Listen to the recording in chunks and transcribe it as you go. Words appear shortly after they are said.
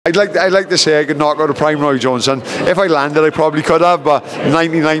I'd like to say I could knock out a prime Roy Jones, and if I landed, I probably could have, but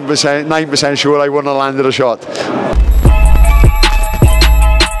 99% sure I wouldn't have landed a shot.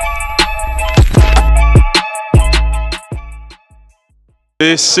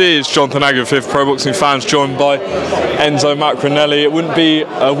 This is Jonathan Agger, 5th Pro Boxing Fans, joined by Enzo Maccarinelli. It wouldn't be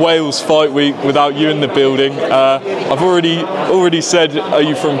a Wales fight week without you in the building. I've already said,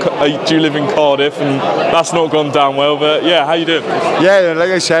 do you live in Cardiff? And that's not gone down well. But yeah, how you doing? Yeah,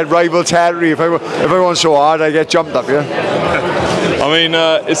 like I said, rival territory. If I want so hard, I get jumped up here. I mean,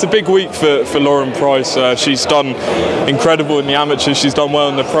 it's a big week for Lauren Price. She's done incredible in the amateurs. She's done well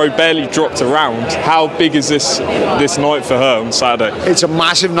in the pro. Barely dropped a round. How big is this night for her on Saturday? It's a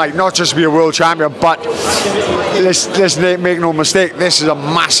massive night, not just to be a world champion, but let's make no mistake. This is a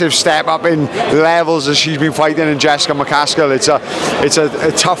massive step up in levels as she's been fighting in Jessica McCaskill. It's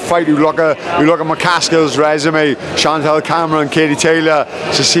a tough fight. You look at McCaskill's resume: Chantel Cameron, Katie Taylor,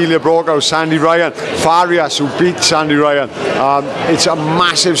 Cecilia Brockhouse, Sandy Ryan, Farias, who beat Sandy Ryan. It's a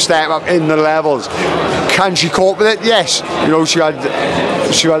massive step up in the levels. Can she cope with it? Yes. You know, she had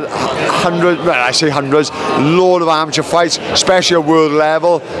hundreds, well, I say hundreds, load of amateur fights, especially at world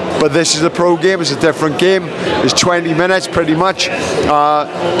level. But this is a pro game. It's a different game. It's 20 minutes pretty much.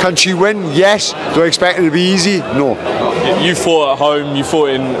 Can she win? Yes. Do I expect it to be easy? No. You fought at home. You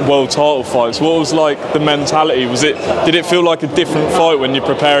fought in world title fights. What was like the mentality? Did it feel like a different fight when you're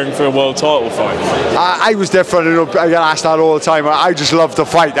preparing for a world title fight? I was different. You know, I get asked that all the time. I just love to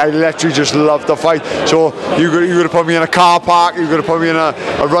fight. I literally just love to fight. So you could have put me in a car park. You could have put me in a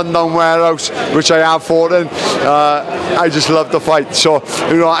rundown warehouse, which I have fought in. I just love to fight. So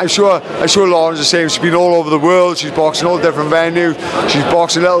you know, I'm sure Lauren's the same. She's been all over the world. She's boxing all different venues. She's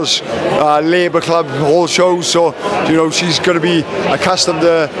boxing little labour club hall shows. So you know, she's going to be accustomed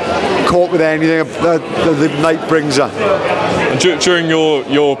to cope with anything that the night brings her. During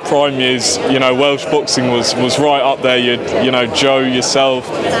your prime years, you know, Welsh boxing was right up there. You know, Joe, yourself,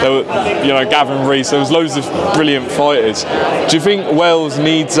 there were, you know, Gavin Rees. There was loads of brilliant fighters. Do you think Wales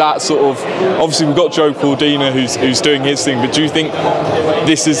needs that sort of? Obviously, we've got Joe Cordina who's doing his thing, but do you think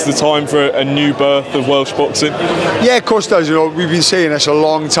this is the time for a new birth of Welsh boxing? Yeah, of course it does. You know, we've been saying this a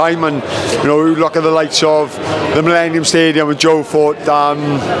long time, and you know, we look at the likes of the Millennium Stadium with Joe fought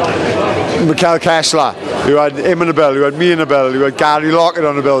Mikel Kessler, who had him in the bill, who had me in the bill, who had Gary Lockett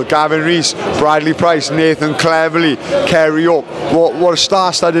on the bill, Gavin Rees, Bradley Price, Nathan Cleverly, Kerry Oak. What a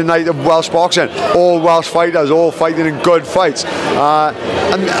star-studded night of Welsh boxing. All Welsh fighters, all fighting in good fights.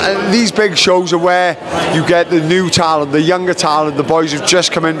 And these big shows are where you get the new talent, the younger talent, the boys who've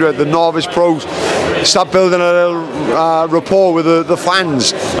just come into it, the novice pros, start building a little rapport with the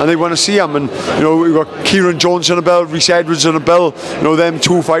fans, and they want to see them. And you know, we've got Kieran Jones on the bill, Rhys Edwards on the bill. You know, them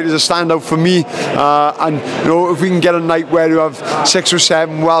two fighters are stand out for me. And you know, if we can get a night where you have 6 or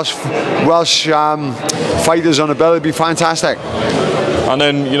 7 Welsh fighters on the bill, it'd be fantastic. And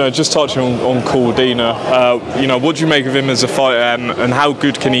then, you know, just touching on Cordina, you know, what do you make of him as a fighter, and how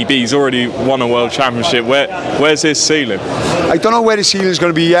good can he be? He's already won a world championship. Where's his ceiling? I don't know where his ceiling is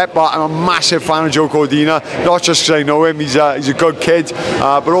going to be yet, but I'm a massive fan of Joe Cordina. Not just because I know him; he's a good kid.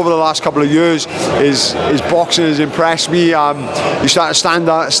 But over the last couple of years, his boxing has impressed me. He's starting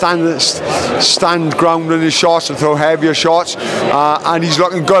to stand ground in his shots and throw heavier shots, and he's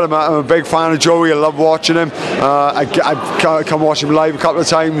looking good. I'm a big fan of Joey. I love watching him. I come watch him live a couple of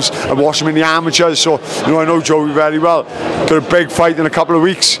times. I watch him in the amateurs, so you know, I know Joey very well. Got a big fight in a couple of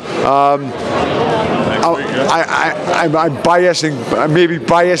weeks. I'm biased and maybe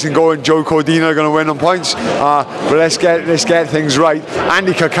biased and going Joe Cordina are going to win on points, but let's get things right.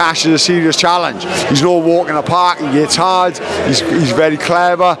 Andy Kakash is a serious challenge. He's no walk in the park. He hits hard. He's very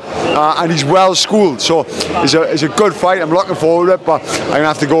clever, and he's well schooled. So it's a good fight. I'm looking forward to it, but I'm going to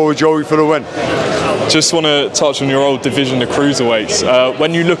have to go with Joey for the win. Just want to touch on your old division, the cruiserweights.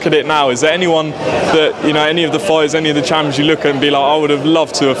 When you look at it now, is there anyone that, you know, any of the fighters, any of the champions you look at and be like, I would have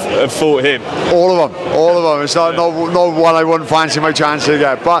loved to have fought him? All of them. It's not one I wouldn't fancy my chance to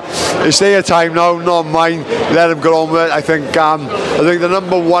get, but it's their time now, not mine. Let them get on with it. I think the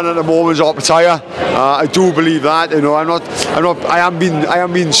number one at the moment is Opetaya. I do believe that. You know, I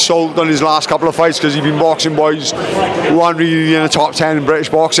haven't been sold on his last couple of fights because he's been boxing boys who aren't really in the top 10 in British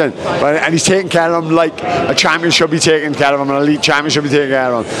boxing, and he's taking care of them like a champion should be taking care of him, an elite champion should be taking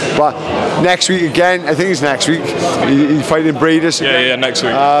care of him. But next week again, I think it's next week, he's fighting Bradis. Yeah, next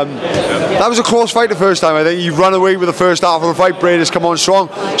week. That was a close fight the first time. I think he ran away with the first half of the fight. Bradis come on strong,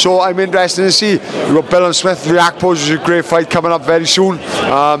 so I'm interested to see. We've got Billam-Smith, Riakporhe, which is a great fight coming up very soon.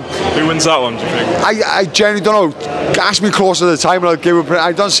 Who wins that one, do you think? I genuinely don't know. ask me closer to the time, and I'll give it.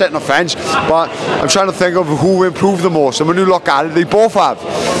 I don't set an offence, but I'm trying to think of who improved the most. And when you look at it, they both have.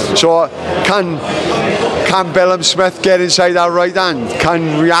 So can Billam-Smith get inside that right hand? Can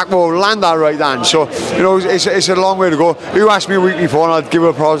Riakporhe land that right hand? So it's a long way to go. You asked me a week before, and I'd give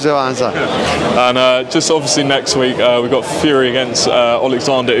a positive answer. And just obviously next week we've got Fury against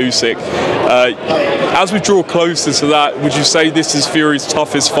Oleksandr Usyk. As we draw closer to that, would you say this is Fury's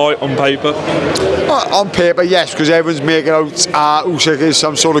toughest fight on paper? On paper, yes, because everyone's making out Usyk is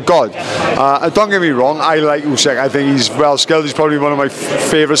some sort of god. Don't get me wrong, I like Usyk. I think he's well skilled. He's probably one of my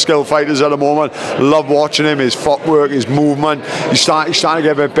favourite skilled fighters at the moment. Love watching him, his footwork, his movement. He's starting to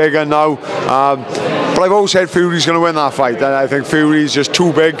get a bit bigger now. But I've always said Fury's going to win that fight. And I think Fury's just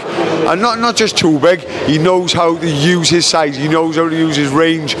too big. And not just too big, he knows how to use his size. He knows how to use his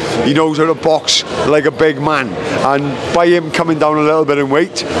range. He knows how to box like a big man. And by him coming down a little bit in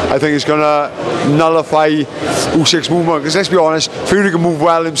weight, I think it's going to nullify Usyk's movement. Because let's be honest, Fury can move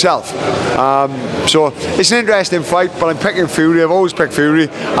well himself. So it's an interesting fight, but I'm picking Fury. I've always picked Fury,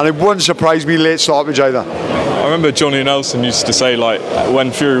 and it wouldn't surprise me late stoppage either. I remember Johnny Nelson used to say, like,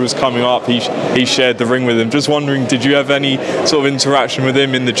 when Fury was coming up, he shared the ring with him. Just wondering, did you have any sort of interaction with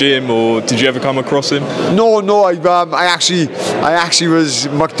him in the gym, or did you ever come across him? No. I actually was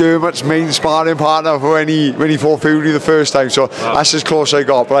McDermott's main sparring partner for when he fought Fury the first time. So that's as close I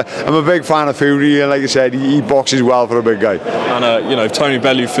got. But I'm a big fan of Fury, and like I said, he boxes well for a big guy. And Tony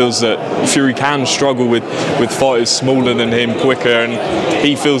Bellew feels that Fury can struggle with fighters smaller than him quicker, and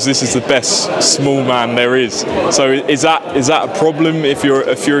he feels this is the best small man there is. So is that a problem? If you're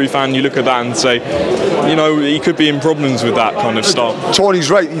a Fury fan, you look at that and say, he could be in problems with that kind of style. Tony's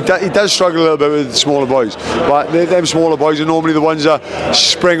right. He does struggle a little bit with smaller boys, but them smaller boys are normally the ones that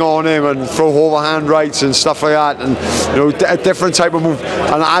spring on him and throw overhand rights and stuff like that, and a different type of move.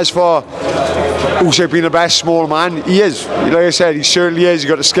 And as for Usyk being the best small man, he is. Like I said, he certainly is. He's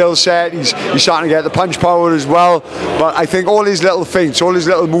got the skill set. He's starting to get the punch power as well. But I think all his little feints, all his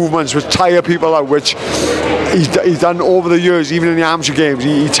little movements, which tire people out, which he's done over the years, even in the amateur games.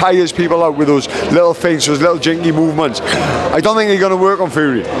 He tires people out with those little feints, those little jinky movements. I don't think he's going to work on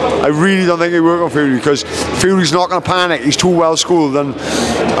Fury. I really don't think he'll work on Fury, because Fury's not going to panic. He's too well schooled. And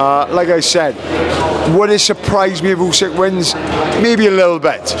like I said, would it surprise me if Usyk wins? Maybe a little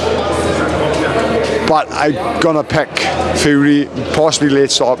bit. But I'm going to pick Fury, possibly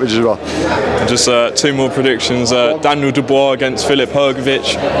late stoppage as well. Just two more predictions. Daniel Dubois against Filip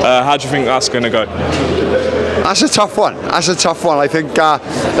Hrgovic. How do you think that's going to go? That's a tough one. I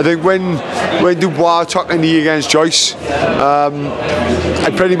think when Dubois took a knee against Joyce,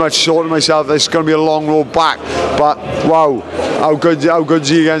 I pretty much thought to myself, this is going to be a long road back. But wow, how good's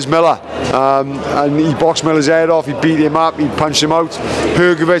he against Miller? And he boxed Miller's head off. He beat him up. He punched him out.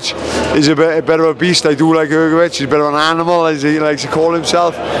 Hrgovic is a bit of a beast. I do like Hrgovic. He's a bit of an animal, as he likes to call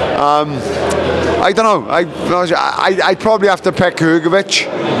himself. I don't know. I'd probably have to pick Hrgovic,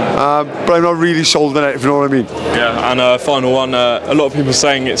 but I'm not really sold on it, if you know what I mean. Yeah, and final one. A lot of people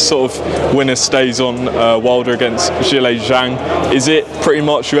saying it's sort of winner stays on Wilder against Zhilei Zhang. Is it pretty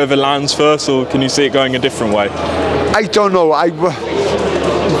much whoever lands first, or can you see it going a different way? I don't know.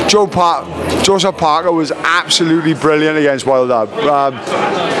 Joseph Parker was absolutely brilliant against Wilder.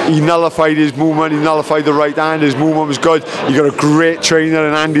 He nullified his movement, he nullified the right hand, his movement was good. You got a great trainer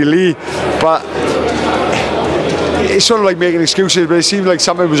in Andy Lee, but it's sort of like making excuses, but it seemed like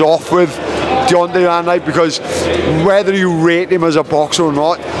something was off with Deontay that night, because whether you rate him as a boxer or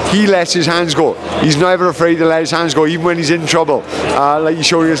not, he lets his hands go. He's never afraid to let his hands go, even when he's in trouble. Like he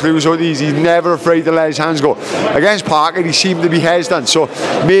showed against Lewis Ortiz, he's never afraid to let his hands go. Against Parker, he seemed to be hesitant, so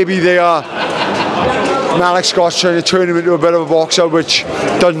maybe they are... Alex Scott's trying to turn him into a bit of a boxer, which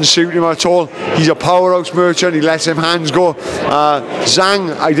doesn't suit him at all. He's a powerhouse merchant, he lets him hands go.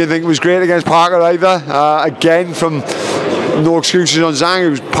 Zhang, I didn't think was great against Parker either. Again, from no excuses on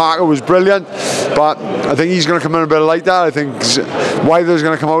Zhang, Parker was brilliant, but I think he's going to come in a bit like that. I think Wilder's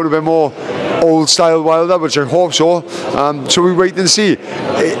going to come out a bit more old style Wilder, which I hope so. So we wait and see.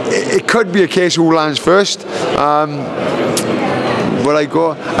 It could be a case who lands first. Will I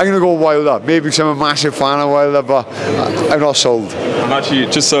go? I'm going to go Wilder. Maybe because I'm a massive fan of Wilder, but I'm not sold. I'm actually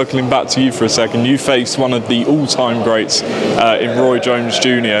just circling back to you for a second. You faced one of the all-time greats in Roy Jones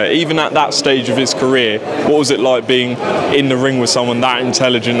Jr. Even at that stage of his career, what was it like being in the ring with someone that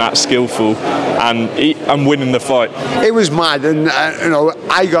intelligent, that skillful, and winning the fight? It was mad, and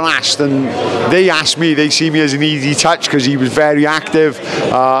I got asked, and they asked me. They see me as an easy touch because he was very active.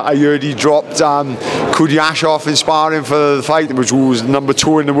 I heard he dropped Kudyashov in sparring for the fight, which was was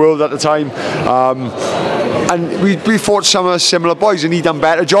 #2 in the world at the time. And we fought some similar boys, and he done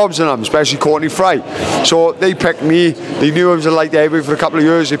better jobs than them, especially Courtney Fry. So they picked me. They knew I was a light heavyweight for a couple of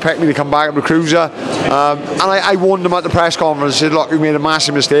years. They picked me to come back up to cruiser, and I warned them at the press conference. I said, "Look, we made a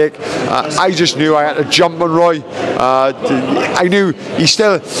massive mistake." I just knew I had to jump on Roy. I knew he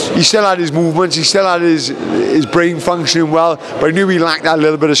still had his movements. He still had his brain functioning well, but I knew he lacked that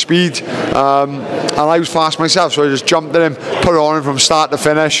little bit of speed. And I was fast myself, so I just jumped at him, put it on him from start to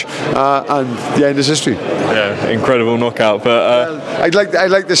finish, and the end is history. Yeah, incredible knockout. But I'd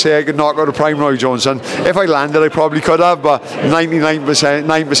like to say I could knock out a prime Roy Jones, and if I landed, I probably could have, but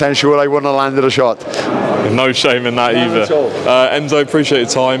 99% sure I wouldn't have landed a shot. No shame in that either. Enzo, appreciate your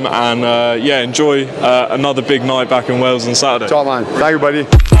time, and yeah, enjoy another big night back in Wales on Saturday. Top man, thank you, buddy.